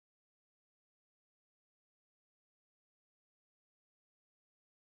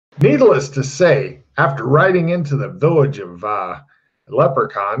Needless to say, after riding into the village of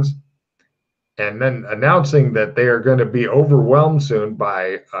leprechauns and then announcing that they are going to be overwhelmed soon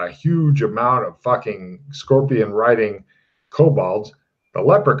by a huge amount of fucking scorpion riding kobolds, the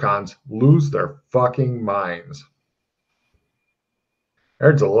leprechauns lose their fucking minds.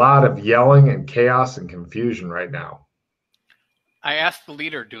 There's a lot of yelling and chaos and confusion right now. I asked the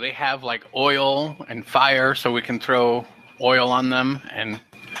leader, do they have like oil and fire so we can throw oil on them and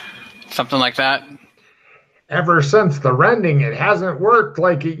something like that? Ever since the rending, it hasn't worked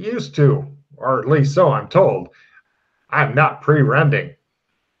like it used to, or at least so I'm told. I'm not pre-rending.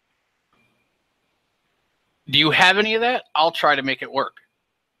 Do you have any of that? I'll try to make it work.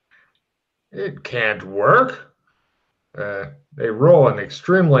 It can't work. They roll an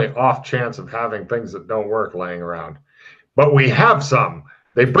extremely off chance of having things that don't work laying around. But we have some.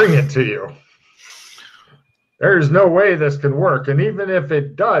 They bring it to you. There's no way this can work. And even if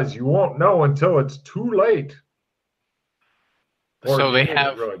it does, you won't know until it's too late. Or so they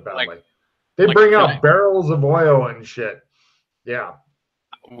have really badly. They bring out barrels of oil and shit. Yeah.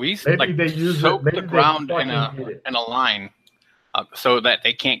 We maybe they use soak the ground in a line so that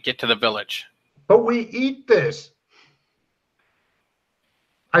they can't get to the village. But we eat this.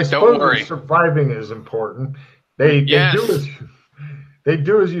 I suppose surviving is important. They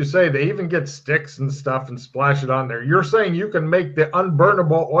do as you say. They even get sticks and stuff and splash it on there. You're saying you can make the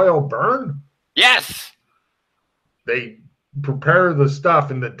unburnable oil burn? Yes. They prepare the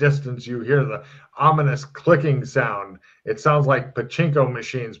stuff. In the distance, you hear the ominous clicking sound. It sounds like pachinko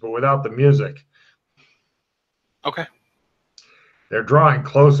machines, but without the music. Okay. They're drawing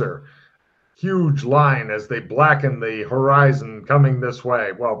closer. Huge line as they blacken the horizon coming this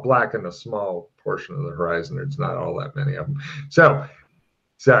way. Well, blacken a small portion of the horizon. There's not all that many of them. So,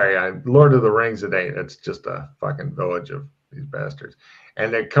 sorry, Lord of the Rings at 8. It's just a fucking village of these bastards.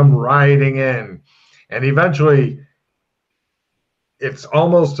 And they come riding in. And eventually, it's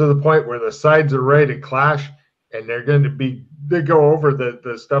almost to the point where the sides are ready to clash. And they go over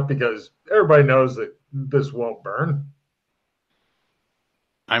the stuff because everybody knows that this won't burn.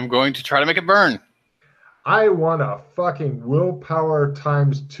 I'm going to try to make it burn. I want a fucking willpower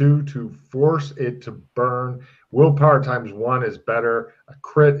times 2 to force it to burn. Willpower times 1 is better. A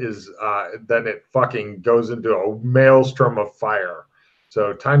crit is then it fucking goes into a maelstrom of fire.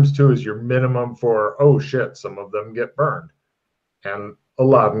 So times 2 is your minimum for, oh shit, some of them get burned. And a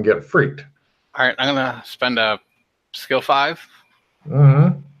lot of them get freaked. All right, I'm going to spend a skill 5.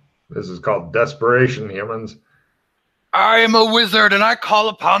 Mm-hmm. This is called desperation, humans. I am a wizard and I call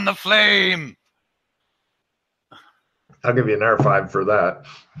upon the flame. I'll give you an R5 for that.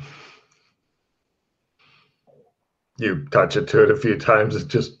 You touch it to it a few times, it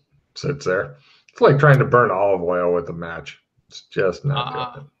just sits there. It's like trying to burn olive oil with a match. It's just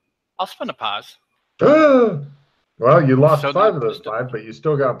not good. I'll spend a pause. Well, you lost 5 of those 5, but you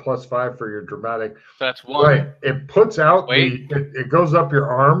still got +5 for your dramatic. So that's 1. Right. It puts out it goes up your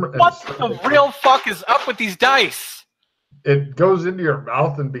arm. And what the real fuck is up with these dice? It goes into your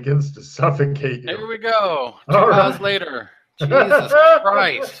mouth and begins to suffocate you. Here we go. 2 hours later. Jesus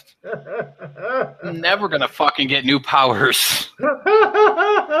Christ. I'm never going to fucking get new powers.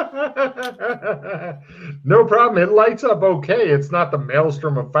 No problem. It lights up okay. It's not the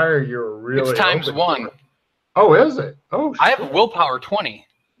maelstrom of fire you're really. It's times 1. Oh, is it? Oh, shit. I have willpower 20.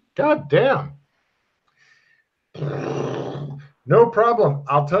 God damn. No problem.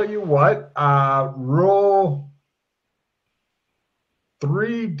 I'll tell you what. Roll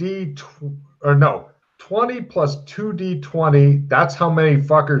 3D, 20 plus 2D20. That's how many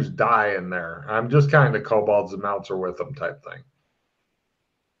fuckers die in there. I'm just counting the kobolds, the mounts are with them type thing.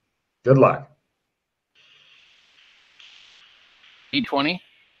 Good luck. D20?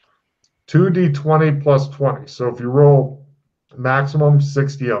 2D20 plus 20. So if you roll maximum,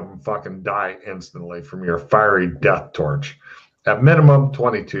 60 of them fucking die instantly from your fiery death torch. At minimum,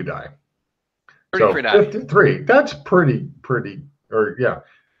 22 die. 33 so 53. Die. That's pretty. Or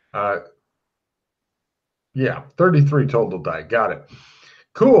yeah, 33 total die. Got it.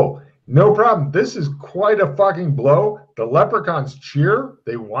 Cool. No problem. This is quite a fucking blow. The leprechauns cheer.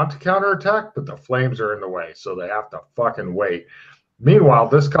 They want to counterattack, but the flames are in the way, so they have to fucking wait. Meanwhile,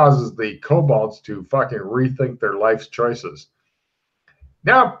 this causes the kobolds to fucking rethink their life's choices.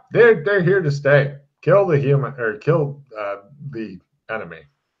 Now, they're here to stay. Kill the human, or kill the enemy.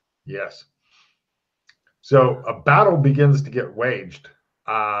 Yes. So a battle begins to get waged.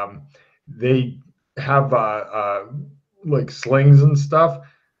 They have like slings and stuff.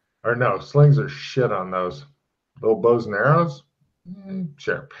 Or no, slings are shit on those. Little bows and arrows.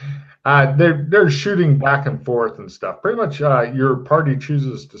 Sure. They're shooting back and forth and stuff. Pretty much, your party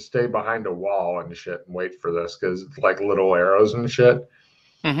chooses to stay behind a wall and shit and wait for this because it's like little arrows and shit.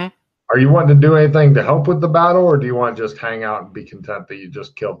 Mm-hmm. Are you wanting to do anything to help with the battle, or do you want to just hang out and be content that you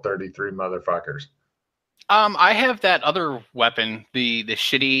just killed 33 motherfuckers? I have that other weapon, the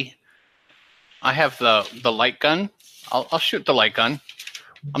shitty. I have the light gun. I'll shoot the light gun.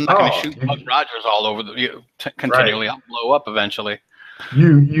 I'm not going to shoot Buck Rogers all over continually. Right. I'll blow up eventually.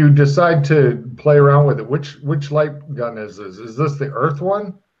 You decide to play around with it. Which light gun is this? Is this the Earth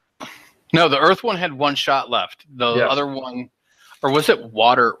one? No, the Earth one had one shot left. The other one, or was it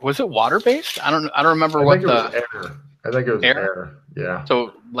water? Was it water based? I don't remember what the air. I think it was air. Yeah.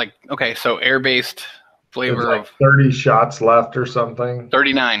 So so air based flavor of 30 shots left or something.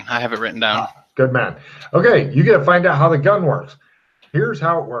 39. I have it written down. Good man. Okay, you got to find out how the gun works. Here's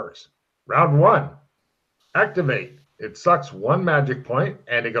how it works. Round 1, activate. It sucks 1 magic point,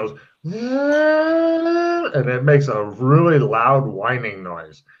 and it goes, and it makes a really loud whining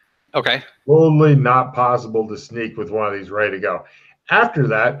noise. Okay. Totally not possible to sneak with one of these ready to go. After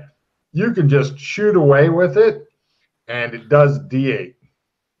that, you can just shoot away with it, and it does D8.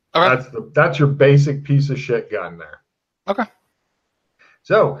 Okay. That's your basic piece of shit gun there. Okay.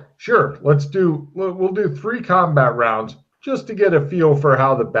 So, sure, we'll do 3 combat rounds just to get a feel for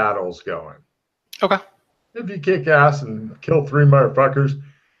how the battle's going. Okay. If you kick ass and kill 3 motherfuckers,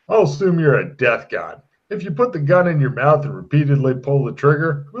 I'll assume you're a death god. If you put the gun in your mouth and repeatedly pull the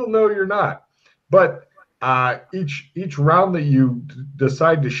trigger, we'll know you're not. But each round that you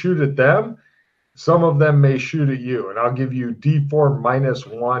decide to shoot at them, some of them may shoot at you, and I'll give you D4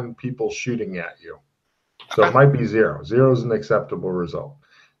 -1 people shooting at you. So it might be 0. 0 is an acceptable result.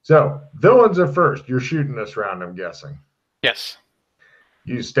 So villains are first. You're shooting this round, I'm guessing. Yes.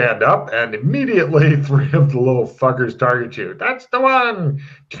 You stand up, and immediately 3 of the little fuckers target you. That's the one!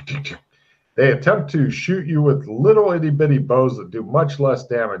 They attempt to shoot you with little itty-bitty bows that do much less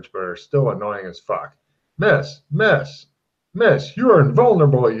damage, but are still annoying as fuck. Miss, miss, miss. You are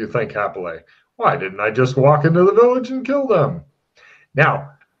invulnerable, you think happily. Why didn't I just walk into the village and kill them?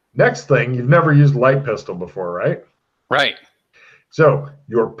 Now, next thing, you've never used light pistol before, right? Right. So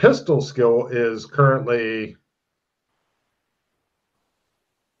your pistol skill is currently...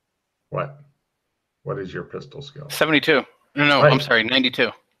 What? What is your pistol skill? 72. No, right. I'm sorry,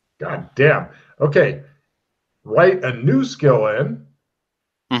 92. God damn. Okay. Write a new skill in.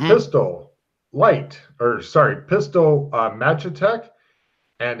 Pistol Magitech.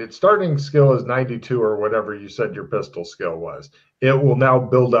 And its starting skill is 92 or whatever you said your pistol skill was. It will now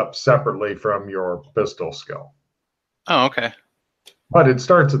build up separately from your pistol skill. Oh, okay. But it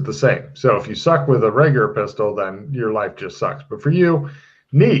starts at the same. So if you suck with a regular pistol, then your life just sucks. But for you,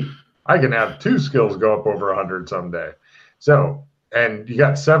 neat. I can have 2 skills go up over 100 someday. So, and you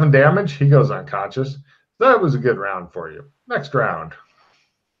got 7 damage. He goes unconscious. That was a good round for you. Next round.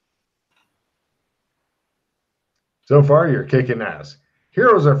 So far, you're kicking ass.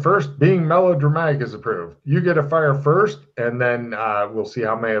 Heroes are first. Being melodramatic is approved. You get a fire first, and then we'll see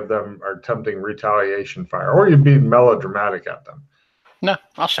how many of them are attempting retaliation fire. Or you be melodramatic at them. No,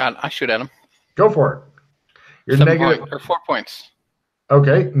 I shoot at them. Go for it. You're negative 4 points.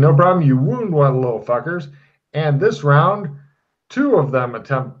 Okay, no problem. You wound one of the little fuckers. And this round, 2 of them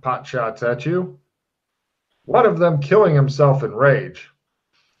attempt pot shots at you. One of them killing himself in rage.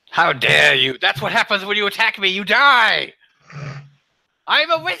 How dare you? That's what happens when you attack me. You die.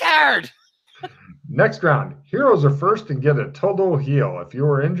 I'm a wizard. Next round, heroes are first and get a total heal. If you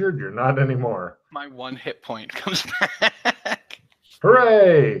were injured, you're not anymore. My 1 hit point comes back.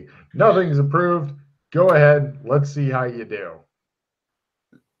 Hooray! Nothing's approved. Go ahead. Let's see how you do.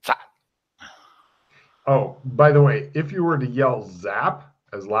 Oh, by the way, if you were to yell zap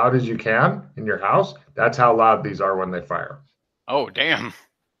as loud as you can in your house, that's how loud these are when they fire. Oh, damn.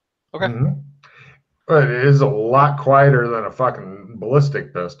 Okay. But it is a lot quieter than a fucking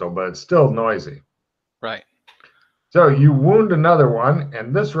ballistic pistol, but it's still noisy. Right. So you wound another one,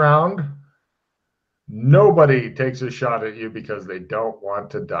 and this round, nobody takes a shot at you because they don't want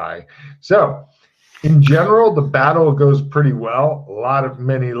to die. So in general, the battle goes pretty well.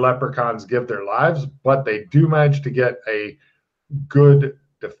 Many leprechauns give their lives, but they do manage to get a good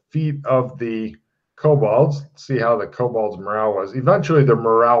defeat of the kobolds. Let's see how the kobolds' morale was. Eventually, their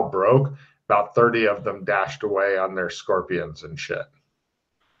morale broke. About 30 of them dashed away on their scorpions and shit.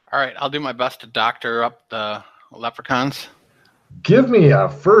 All right, I'll do my best to doctor up the leprechauns. Give me a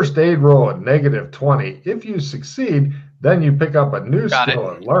first aid roll at -20. If you succeed, then you pick up a new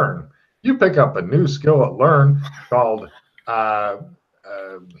skill and learn. You pick up a new skill at Learn called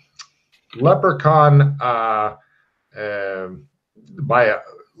Leprechaun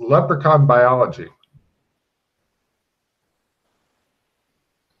leprechaun biology.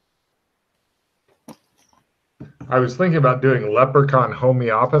 I was thinking about doing leprechaun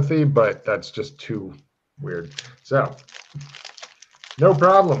homeopathy, but that's just too weird. So, no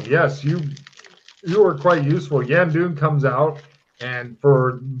problem. Yes, you were quite useful. Yandun comes out, and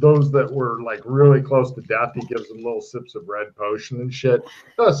for those that were like really close to death, he gives them little sips of red potion and shit,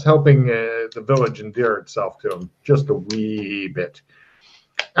 thus helping the village endear itself to him just a wee bit.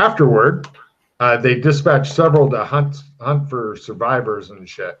 Afterward, they dispatch several to hunt for survivors and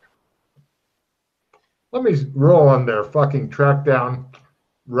shit. Let me roll on their fucking track down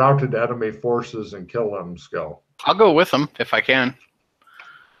routed enemy forces and kill them skill. I'll go with them if I can.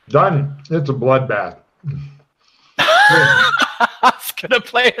 Done. It's a bloodbath. I was going to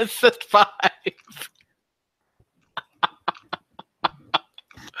play assist 5.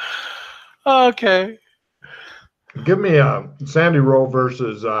 Okay. Give me a Sandy roll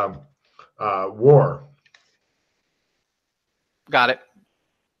versus war. Got it.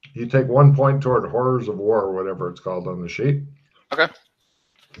 You take 1 point toward Horrors of War, or whatever it's called on the sheet. Okay.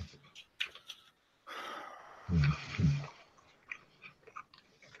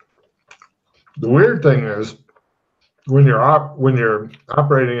 The weird thing is, when you're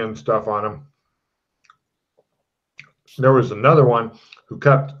operating and stuff on them, there was another one who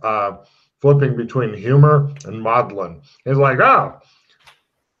kept flipping between humor and maudlin. He's like, oh,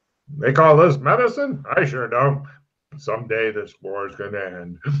 they call this medicine? I sure don't. Someday this war is going to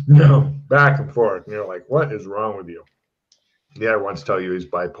end. No, back and forth. And you're like, what is wrong with you? Yeah, I once tell you he's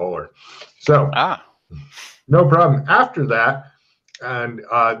bipolar. So, no problem. After that, and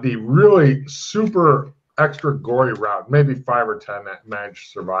the really super extra gory route, maybe 5 or 10 that managed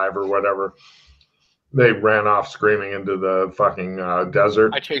to survive or whatever, they ran off screaming into the fucking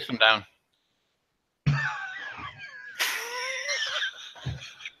desert. I chased them down.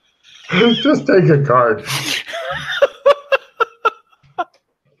 Just take a card.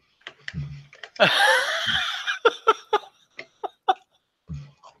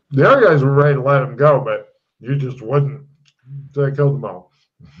 The other guys were ready to let him go, but you just wouldn't. So I killed them all.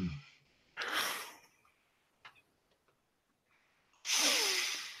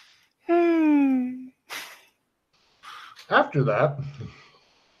 After that,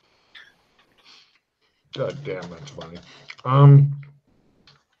 God damn, that's funny.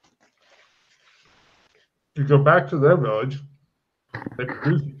 You go back to their village. They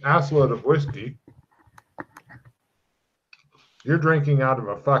produce an assload of whiskey. You're drinking out of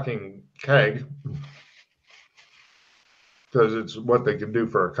a fucking keg because it's what they can do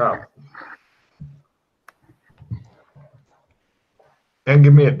for a cup. And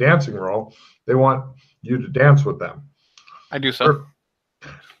give me a dancing roll. They want you to dance with them. I do so.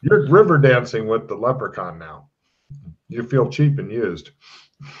 You're river dancing with the leprechaun now. You feel cheap and used.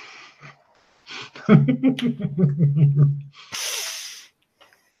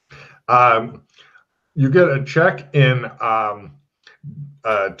 You get a check in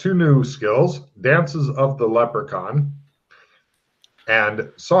 2 new skills, Dances of the Leprechaun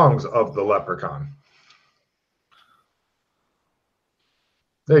and Songs of the Leprechaun.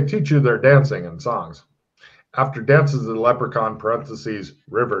 They teach you their dancing and songs. After Dances of the Leprechaun, parentheses,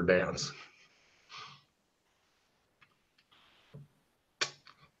 river dance.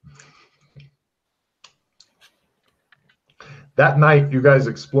 That night, you guys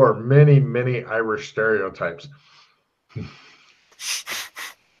explore many, many Irish stereotypes.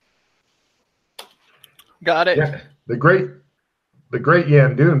 Got it. Yeah, the great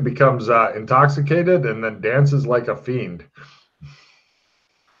Yandun becomes intoxicated and then dances like a fiend.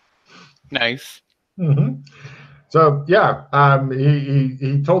 Nice. Mm-hmm. So yeah,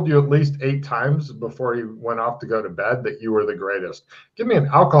 he told you at least 8 times before he went off to go to bed that you were the greatest. Give me an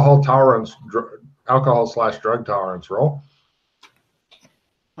alcohol tolerance, alcohol/drug tolerance roll.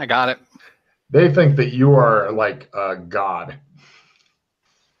 I got it. They think that you are like a god,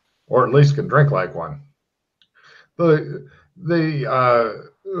 or at least can drink like one. The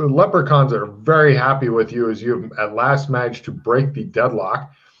leprechauns are very happy with you as you at last managed to break the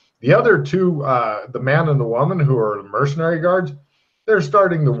deadlock. The other 2, the man and the woman who are mercenary guards, they're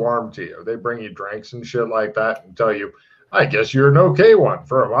starting to warm to you. They bring you drinks and shit like that and tell you, I guess you're an okay one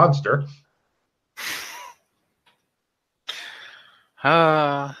for a monster.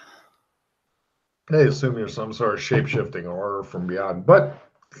 They assume you're some sort of shape-shifting horror from beyond, but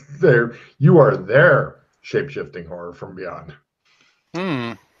you are their shape-shifting horror from beyond.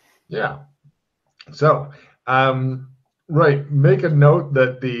 Yeah. So, right, make a note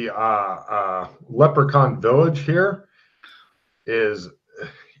that the leprechaun village here is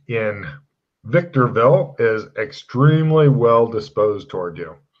in Victorville is extremely well disposed toward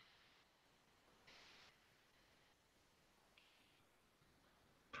you.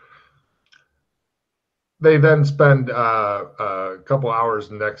 They then spend a couple hours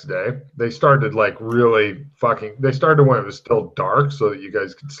the next day. They started like really fucking. They started when it was still dark, so that you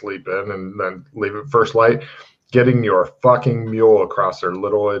guys could sleep in and then leave at first light. Getting your fucking mule across their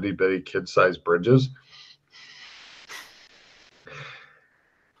little itty bitty kid-sized bridges,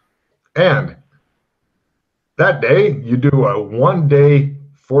 and that day you do a 1 day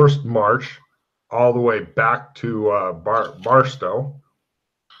forced march all the way back to Barstow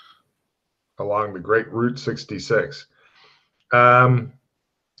along the Great Route 66. Yeah,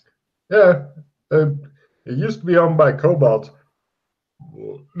 it used to be owned by Cobalt.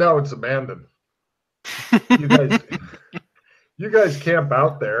 Now it's abandoned. You guys camp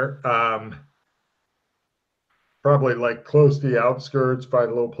out there. Probably like close to the outskirts,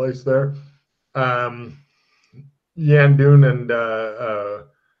 find a little place there. Yandoon and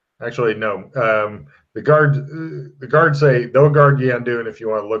actually no. The guards say they'll guard Yandoon if you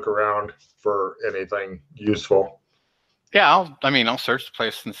want to look around for anything useful. Yeah, I'll search the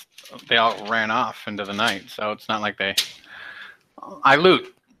place since they all ran off into the night, so it's not like I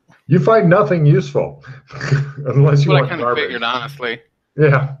loot. You find nothing useful unless you want garbage. I kind of figured, honestly.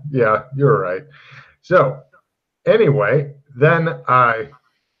 Yeah, you're right. So anyway, then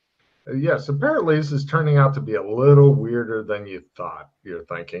yes, apparently this is turning out to be a little weirder than you thought. You're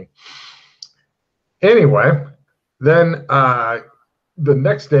thinking. Anyway, then the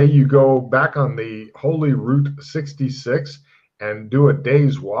next day you go back on the Holy Route 66 and do a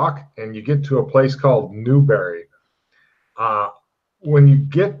day's walk, and you get to a place called Newberry. When you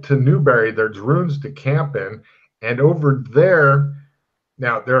get to Newberry, there's ruins to camp in, and over there,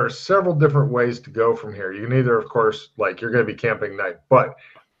 now there are several different ways to go from here. You can either, of course, like you're going to be camping night, but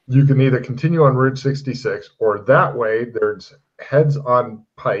you can either continue on Route 66, or that way there's heads on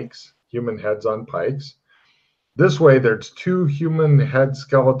pikes, human heads on pikes. This way there's 2 human head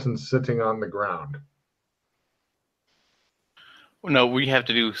skeletons sitting on the ground. No, we have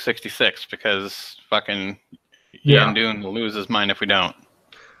to do 66 because fucking Yandoon will lose his mind if we don't.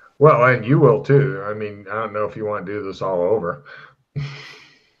 Well, and you will too. I mean, I don't know if you want to do this all over.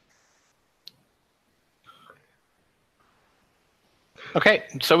 Okay,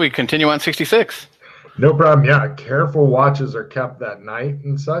 so we continue on 66. No problem. Yeah, careful watches are kept that night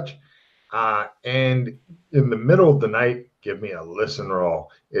and such. And in the middle of the night, give me a listen roll.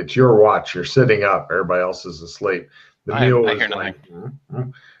 It's your watch. You're sitting up. Everybody else is asleep. The mule I hear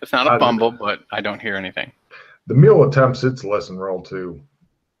nothing. It's not a fumble, but I don't hear anything. The mule attempts its listen roll to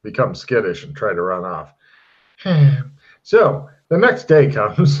become skittish and try to run off. So the next day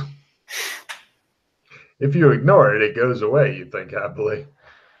comes. If you ignore it, it goes away, you think happily.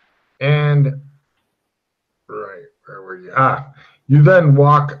 And right, where were you? You then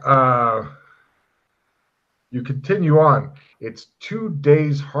walk, you continue on. It's 2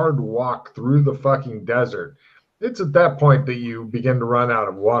 days hard walk through the fucking desert. It's at that point that you begin to run out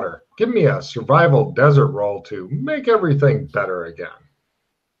of water. Give me a survival desert roll to make everything better again.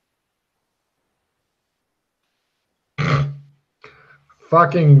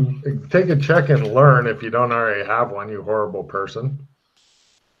 Fucking take a check and learn if you don't already have one, you horrible person.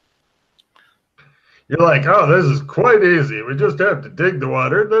 You're like, oh, this is quite easy. We just have to dig the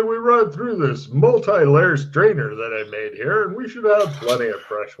water, then we run through this multi-layer strainer that I made here, and we should have plenty of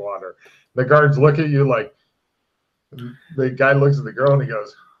fresh water. The guards look at you like, the guy looks at the girl and he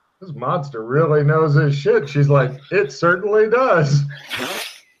goes, this monster really knows his shit. She's like, it certainly does.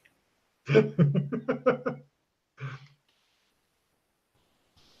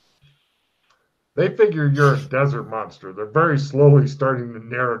 They figure you're a desert monster. They're very slowly starting to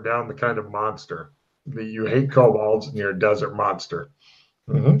narrow down the kind of monster that you hate kobolds and you're a desert monster.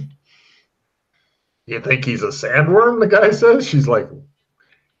 Mm-hmm. You think he's a sandworm? The guy says. She's like, a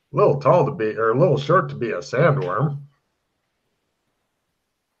little tall to be, or a little short to be a sandworm.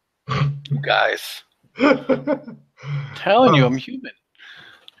 You guys. Telling you, I'm human.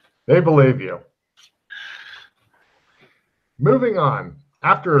 They believe you. Moving on.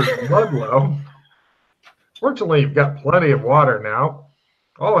 After Ludlow, fortunately, you've got plenty of water now.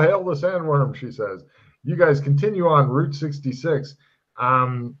 Oh, hail the sandworm, she says. You guys continue on Route 66.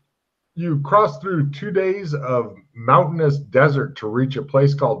 You cross through 2 days of mountainous desert to reach a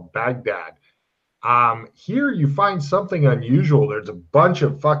place called Baghdad. Here you find something unusual. There's a bunch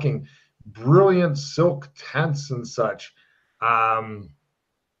of fucking brilliant silk tents and such.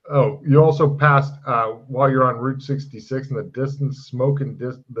 Oh, you also passed, while you're on Route 66 in the distance, smoke in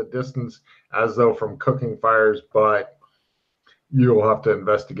the distance as though from cooking fires, but you'll have to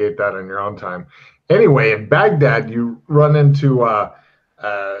investigate that in your own time. Anyway, in Baghdad, you run into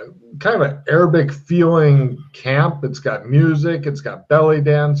kind of an Arabic feeling camp. It's got music, it's got belly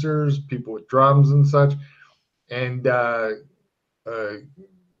dancers, people with drums and such. And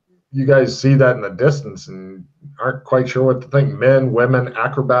you guys see that in the distance and aren't quite sure what to think. Men, women,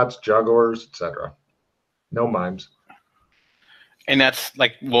 acrobats, jugglers, etc. No mimes. And that's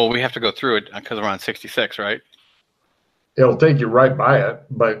like, well, we have to go through it because we're on 66, right? It'll take you right by it,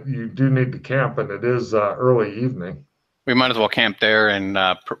 but you do need to camp, and it is early evening. We might as well camp there and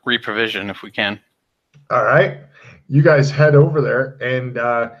reprovision if we can. All right. You guys head over there, and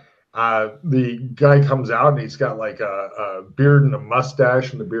the guy comes out, and he's got like a beard and a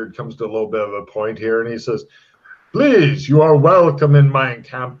mustache, and the beard comes to a little bit of a point here, and he says, "Please, you are welcome in my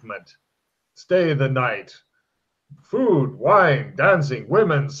encampment. Stay the night. Food, wine, dancing,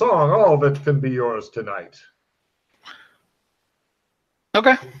 women, song, all of it can be yours tonight."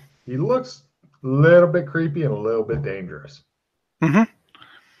 Okay. He looks a little bit creepy and a little bit dangerous. Mm-hmm.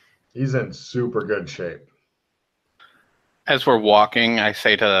 He's in super good shape. As we're walking, I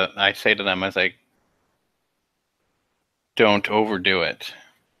say to them, I was like, "Don't overdo it."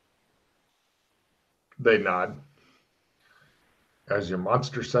 They nod. Is your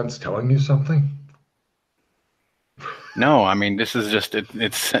monster sense telling you something? No, I mean, this is just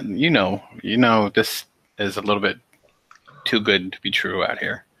it's you know this is a little bit too good to be true out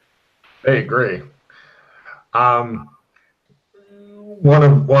here. They agree. One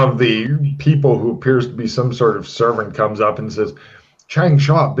of the people who appears to be some sort of servant comes up and says, "Chang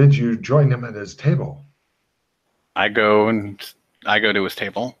Shaw bids you join him at his table." I go to his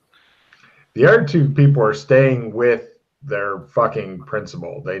table. The other two people are staying with their fucking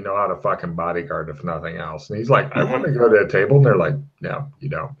principal. They know how to fucking bodyguard, if nothing else. And he's like, "I want to go to a table." And they're like, "No, you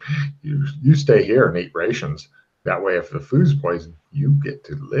don't. You stay here and eat rations. That way, if the food's poisoned, you get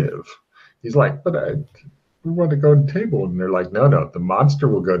to live." He's like, "But we want to go to the table." And they're like, "No, the monster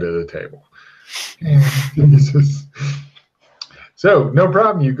will go to the table." Jesus. So, no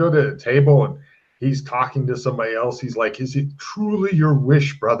problem. You go to the table and he's talking to somebody else. He's like, "Is it truly your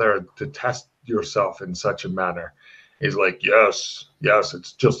wish, brother, to test yourself in such a manner?" He's like, yes,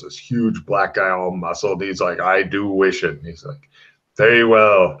 it's just this huge black guy all muscled. He's like, "I do wish it." And he's like, "Very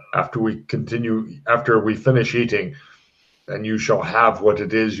well. After we finish eating, then you shall have what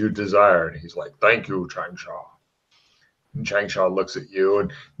it is you desire." And he's like, "Thank you, Chang Shaw." And Chang Shaw looks at you,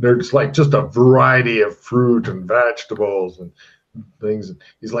 and there's like just a variety of fruit and vegetables and things.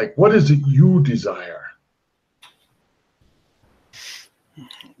 He's like, "What is it you desire?"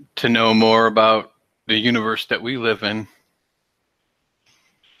 To know more about the universe that we live in.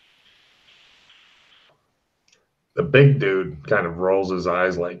 The big dude kind of rolls his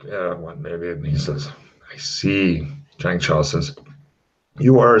eyes like, "Yeah, what maybe?" And he says, "I see." Chang Shaw says,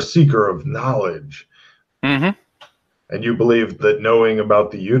 "You are a seeker of knowledge." Mm-hmm. And you believe that knowing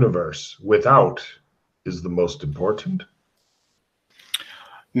about the universe without is the most important?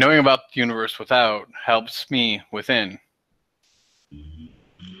 Knowing about the universe without helps me within.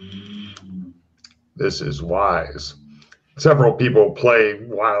 This is wise. Several people play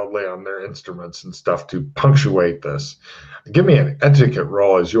wildly on their instruments and stuff to punctuate this. Give me an etiquette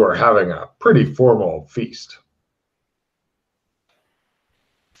roll as you are having a pretty formal feast.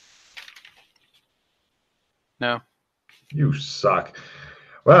 No. You suck.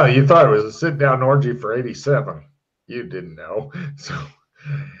 Well, you thought it was a sit-down orgy for 87. You didn't know. So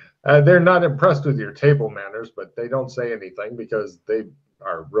they're not impressed with your table manners, but they don't say anything because they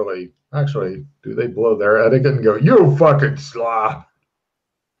are really, actually, do they blow their etiquette and go, "You fucking slob"?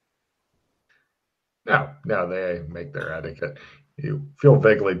 No, they make their etiquette. You feel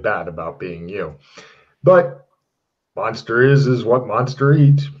vaguely bad about being you. But monster is what monster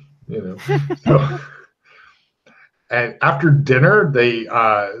eat, So, and after dinner,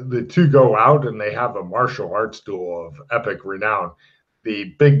 the two go out and they have a martial arts duel of epic renown.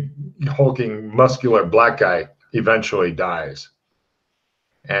 The big, hulking, muscular black guy eventually dies.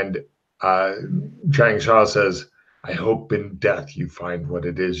 And Chang Shaw says, "I hope in death you find what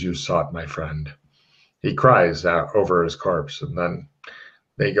it is you sought, my friend." He cries out over his corpse, and then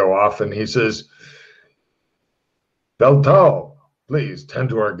they go off, and he says, "Beltal, please tend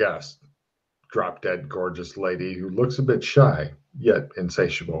to our guest." Drop-dead gorgeous lady who looks a bit shy, yet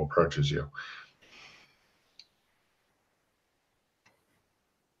insatiable, approaches you.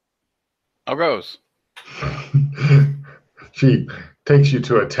 How goes? She takes you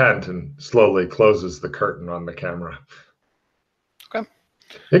to a tent and slowly closes the curtain on the camera. Okay.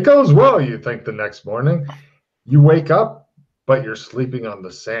 It goes well, you think, the next morning. You wake up, but you're sleeping on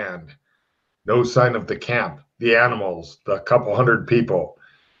the sand. No sign of the camp. the animals, the couple hundred people.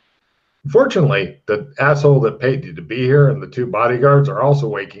 Fortunately, the asshole that paid you to be here and the two bodyguards are also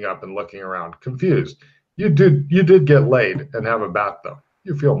waking up and looking around, confused. You did get laid and have a bath, though.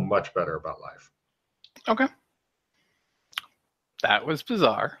 You feel much better about life. Okay. That was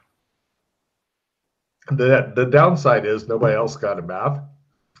bizarre. The downside is nobody else got a bath,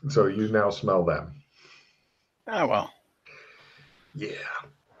 so you now smell them. Oh, well. Yeah.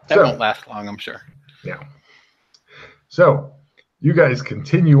 That won't last long, I'm sure. Yeah. So you guys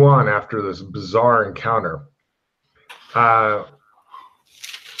continue on after this bizarre encounter. Let's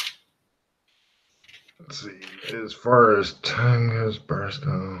see. As far as time goes,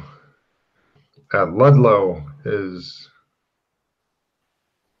 Barstow. Ludlow is...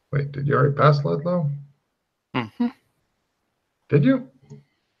 Wait, did you already pass Ludlow? Mm-hmm. Did you?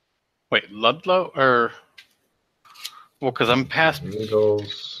 Wait, Ludlow or... Well, because I'm past...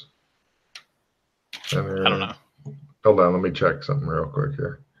 Needles. Center. I don't know. Hold on, let me check something real quick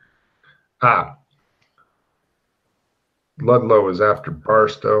here. Ludlow is after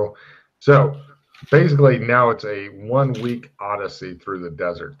Barstow. So basically now it's a 1 week odyssey through the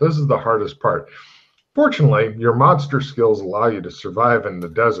desert. This is the hardest part. Fortunately, your monster skills allow you to survive in the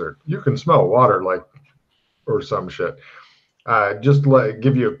desert. You can smell water or some shit. Just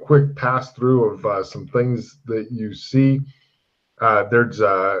give you a quick pass through of some things that you see. There's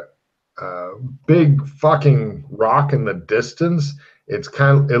a big fucking rock in the distance. It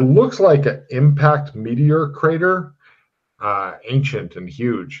looks like an impact meteor crater, ancient and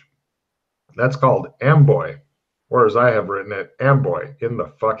huge. That's called Amboy, or as I have written it, Amboy in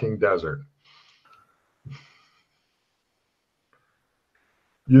the fucking desert.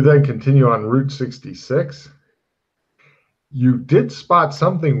 You then continue on Route 66. You did spot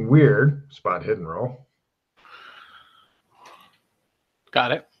something weird. Spot hidden roll.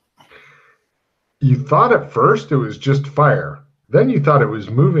 Got it. You thought at first it was just fire. Then you thought it was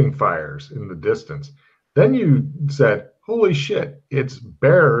moving fires in the distance. Then you said, holy shit, it's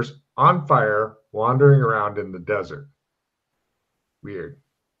bears on fire wandering around in the desert. Weird.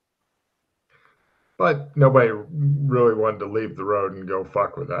 But nobody really wanted to leave the road and go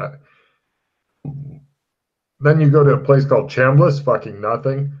fuck with that. Then you go to a place called Chambliss, fucking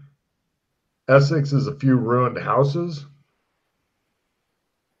nothing. Essex is a few ruined houses.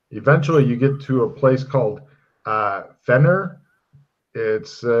 Eventually you get to a place called Fenner.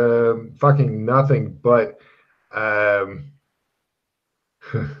 It's fucking nothing, but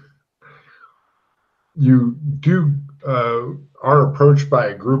you do are approached by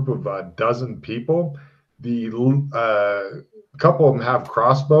a group of a dozen people. The couple of them have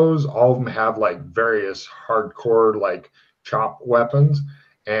crossbows. All of them have like various hardcore like chop weapons,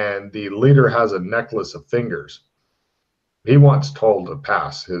 and the leader has a necklace of fingers. He wants told to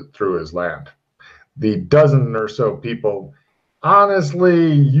pass through his land. The dozen or so people,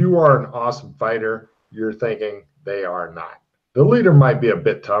 honestly, you are an awesome fighter. You're thinking they are not. The leader might be a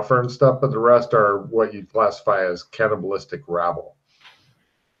bit tougher and stuff, but the rest are what you classify as cannibalistic rabble.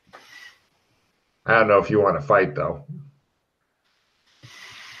 I don't know if you want to fight, though.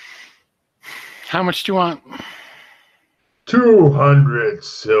 How much do you want? 200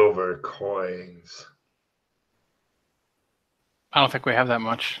 silver coins. I don't think we have that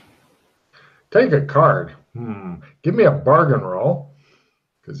much. Take a card. Give me a bargain roll.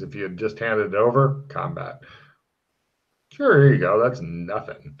 Because if you had just handed it over, combat. Sure, here you go. That's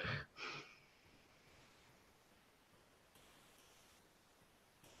nothing.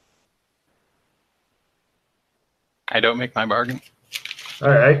 I don't make my bargain. All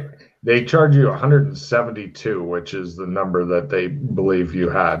right. They charge you 172, which is the number that they believe you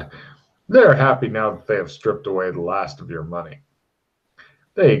had. They're happy now that they have stripped away the last of your money.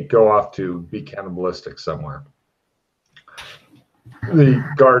 They go off to be cannibalistic somewhere. The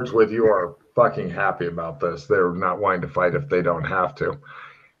guards with you are fucking happy about this. They're not wanting to fight if they don't have to.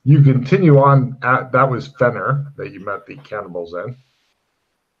 You continue on. That was Fenner that you met the cannibals in.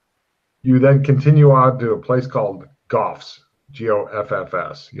 You then continue on to a place called Goffs,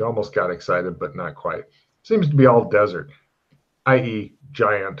 Goffs. You almost got excited, but not quite. Seems to be all desert, i.e.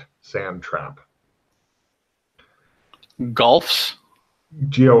 giant sand trap. Golfs?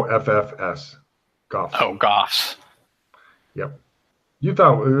 Goffs. Goffs. Oh, Goffs. Yep. You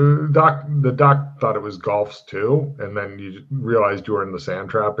thought the doc thought it was Golfs too, and then you realized you were in the sand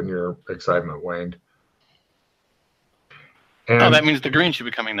trap, and your excitement waned. And, oh, that means the green should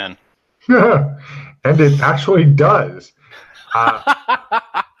be coming then. And it actually does.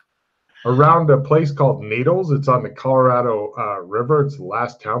 Around a place called Needles, it's on the Colorado River. It's the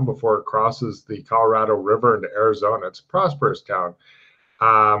last town before it crosses the Colorado River into Arizona. It's a prosperous town.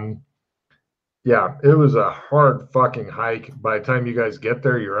 Yeah, it was a hard fucking hike. By the time you guys get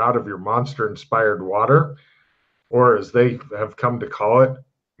there, you're out of your monster-inspired water, or as they have come to call it,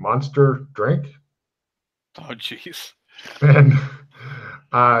 monster drink. Oh, jeez. And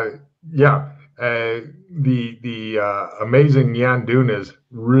uh, yeah, the amazing Yandun is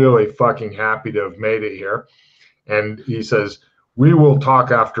really fucking happy to have made it here, and he says, "We will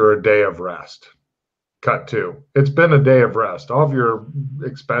talk after a day of rest." Cut two. It's been a day of rest. All of your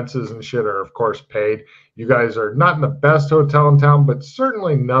expenses and shit are, of course, paid. You guys are not in the best hotel in town, but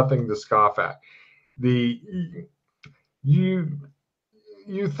certainly nothing to scoff at. The you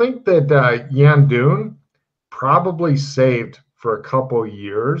you think that Yandun probably saved for a couple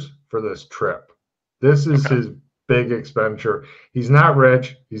years for this trip. This is Okay. his big expenditure. He's not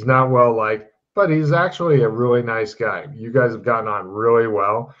rich, he's not well liked, but he's actually a really nice guy. You guys have gotten on really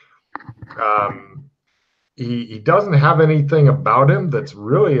well. Um, he doesn't have anything about him that's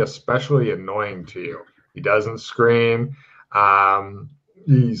really especially annoying to you. He doesn't scream. Um,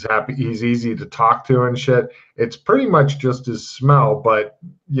 he's happy. He's easy to talk to and shit. It's pretty much just his smell, but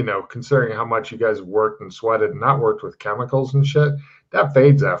considering how much you guys have worked and sweated and not worked with chemicals and shit, that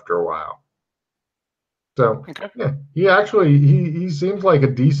fades after a while. So Okay. yeah, he seems like a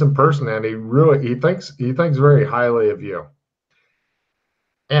decent person, and he thinks very highly of you.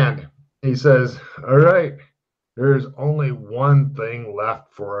 And he says, "All right, there's only one thing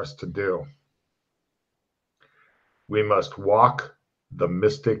left for us to do. We must walk the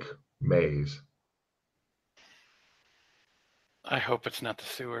mystic maze." I hope it's not the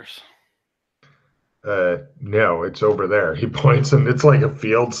sewers. No, it's over there. He points, and it's like a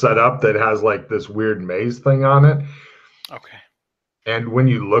field set up that has like this weird maze thing on it. Okay. And when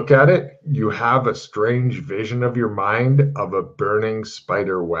you look at it, you have a strange vision of your mind of a burning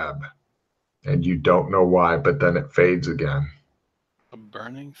spider web. And you don't know why, but then it fades again. A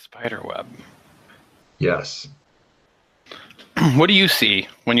burning spider web. Yes. What do you see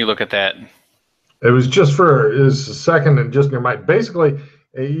when you look at that? It was just for a second and just in your mind. Basically,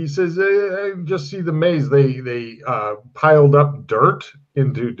 he says, I just see the maze. They piled up dirt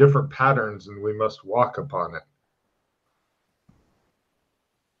into different patterns, and we must walk upon it.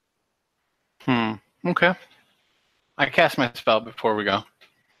 Okay. I cast my spell before we go.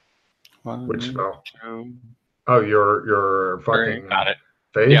 Which spell? 2. Oh, your fucking Got it.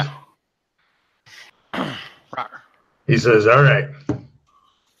 face? Yeah. He says, all right.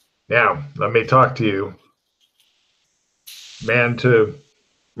 Now, let me talk to you. Man to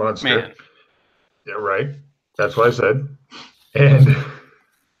monster. Man. Yeah, right. That's what I said. And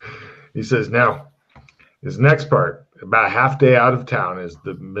he says, now, this next part, about half day out of town, is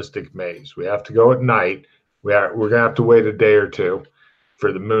the Mystic Maze. We have to go at night. We're going to have to wait a day or two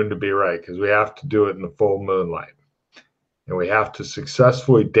for the moon to be right, because we have to do it in the full moonlight. And we have to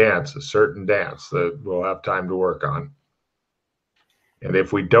successfully dance a certain dance that we'll have time to work on. And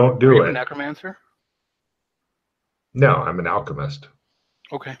if we don't do Are you it... a necromancer? No, I'm an alchemist.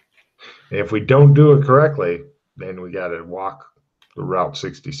 Okay. And if we don't do it correctly, then we got to walk the Route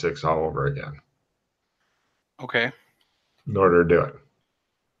 66 all over again. Okay. In order to do it.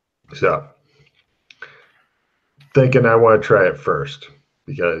 So, thinking I want to try it first,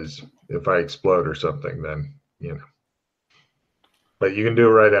 because if I explode or something, then, But you can do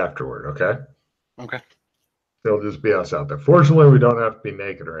it right afterward, okay? Okay. It'll just be us out there. Fortunately, we don't have to be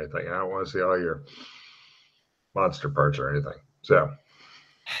naked or anything. I don't want to see all your monster parts or anything. So.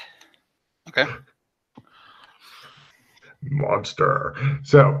 Okay. Monster.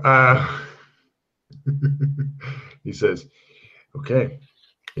 So, he says, okay.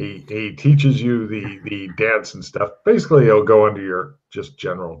 He teaches you the dance and stuff. Basically, he'll go into your just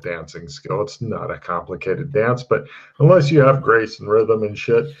general dancing skill. It's not a complicated dance, but unless you have grace and rhythm and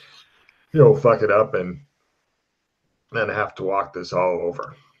shit, you'll fuck it up and then have to walk this all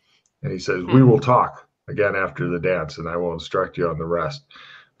over. And he says, we will talk again after the dance, and I will instruct you on the rest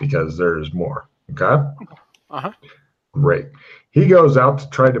because there's more. Okay? Uh-huh. Great. He goes out to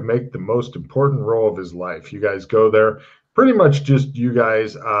try to make the most important role of his life. You guys go there. Pretty much just you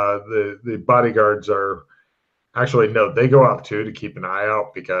guys. The bodyguards are actually, no, they go out too to keep an eye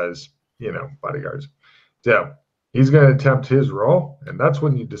out because, bodyguards. So he's going to attempt his role, and that's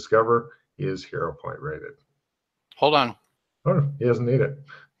when you discover he is hero point rated. Hold on. Oh, he doesn't need it.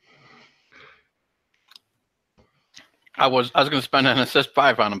 I was going to spend an assist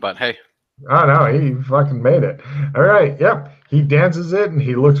 5 on him, but hey. Oh, no, he fucking made it. All right, yep. He dances it, and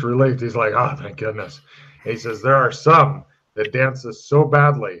he looks relieved. He's like, oh, thank goodness. And he says, there are some that dance this so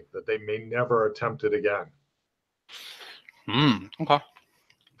badly that they may never attempt it again. Okay.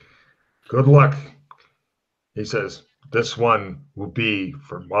 Good luck. He says, this one will be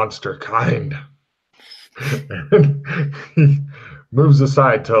for monster kind. And he moves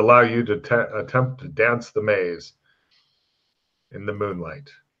aside to allow you to attempt to dance the maze in the moonlight.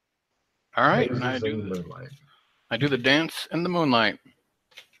 All right, Mazes in the moonlight. I do the dance in the moonlight.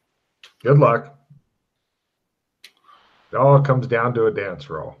 Good luck. It all comes down to a dance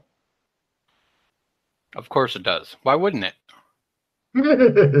roll. Of course it does. Why wouldn't it?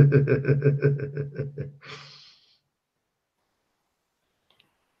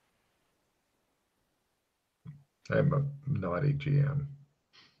 I'm a naughty GM.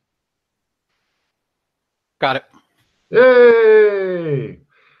 Got it. Yay!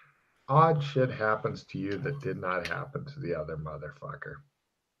 Odd shit happens to you that did not happen to the other motherfucker.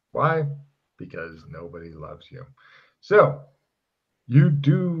 Why? Because nobody loves you. So, you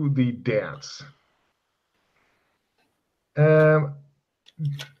do the dance.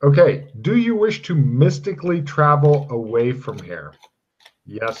 Okay, do you wish to mystically travel away from here?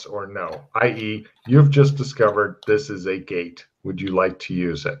 Yes or no? I.e., you've just discovered this is a gate. Would you like to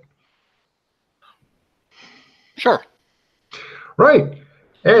use it? Sure. Right.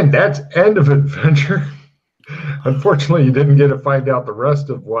 And that's end of adventure. Unfortunately, you didn't get to find out the rest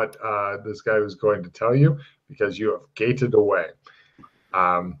of what this guy was going to tell you because you have gated away.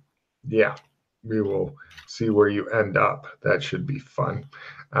 Yeah, we will see where you end up. That should be fun.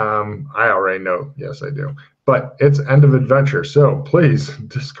 I already know. Yes, I do. But it's end of adventure. So please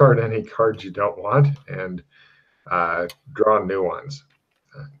discard any cards you don't want and draw new ones.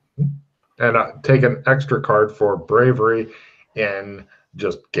 And take an extra card for bravery in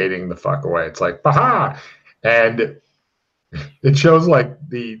just gating the fuck away. It's like, baha! And it shows like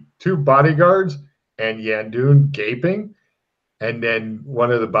the two bodyguards and Yandoon gaping. And then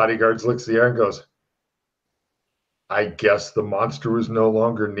one of the bodyguards looks at the air and goes, I guess the monster was no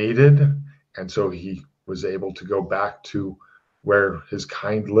longer needed. And so he was able to go back to where his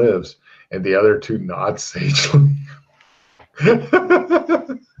kind lives. And the other two nod sagely.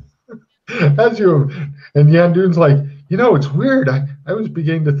 As you, and Yandoon's like, you know, it's weird. I was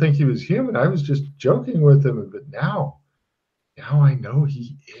beginning to think he was human. I was just joking with him, but now I know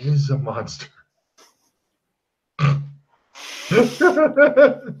he is a monster. All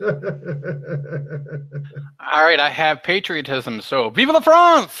right, I have patriotism, so vive la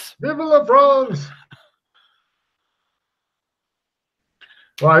France! Vive la France!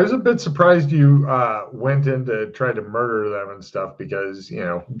 Well, I was a bit surprised you went in to try to murder them and stuff because, you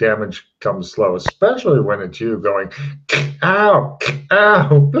know, damage comes slow, especially when it's you going, ow,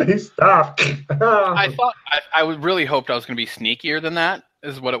 ow, please stop. Ow. I thought I would really hoped I was going to be sneakier than that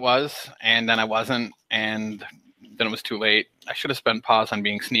is what it was, and then I wasn't, and then it was too late. I should have spent pause on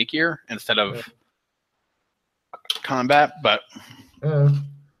being sneakier instead of combat, but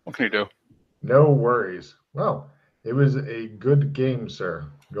what can you do? No worries. Well, it was a good game, sir.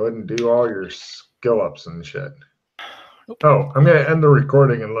 Go ahead and do all your skill ups and shit. Nope. Oh, I'm going to end the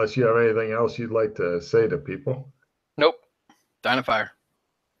recording unless you have anything else you'd like to say to people. Nope. Dynafire.